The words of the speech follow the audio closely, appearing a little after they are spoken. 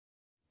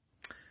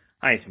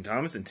Hi, it's Tim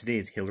Thomas, and today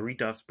is Hillary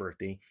Duff's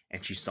birthday,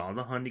 and she saw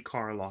the Hyundai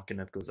car locking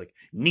up, goes like,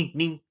 ning,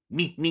 ning,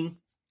 ning, ning,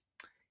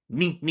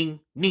 ning,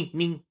 ning, ning,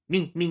 ning,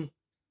 ning, ning,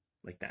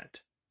 like that.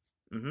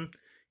 Mm-hmm.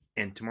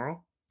 And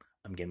tomorrow,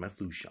 I'm getting my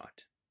flu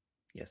shot.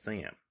 Yes, I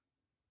am.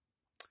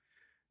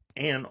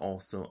 And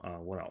also,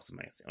 what else am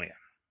I going to say? Oh,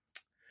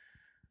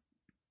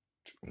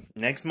 yeah.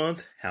 Next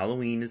month,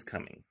 Halloween is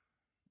coming.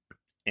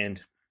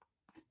 And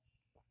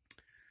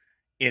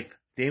if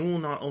they will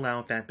not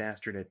allow that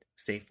bastard at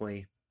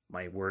Safeway,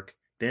 my work,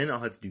 then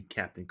I'll have to do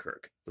Captain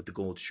Kirk with the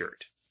gold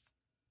shirt.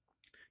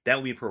 That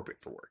would be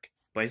appropriate for work.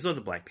 But I still have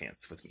the black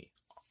pants with me,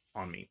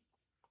 on me.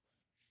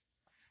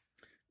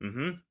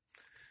 Mm-hmm.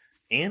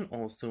 And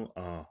also,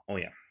 oh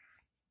yeah,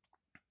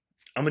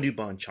 I'm gonna do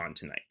Bonchan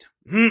tonight.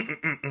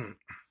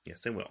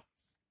 Yes, I will.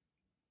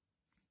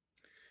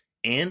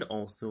 And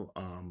also,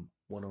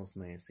 what else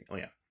am I gonna say? Oh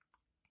yeah,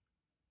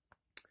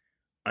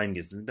 I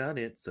guess this is about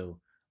it. So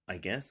I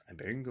guess I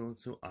better go.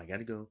 So I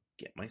gotta go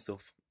get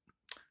myself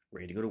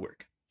ready to go to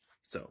work.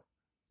 So,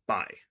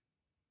 bye,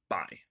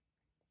 bye.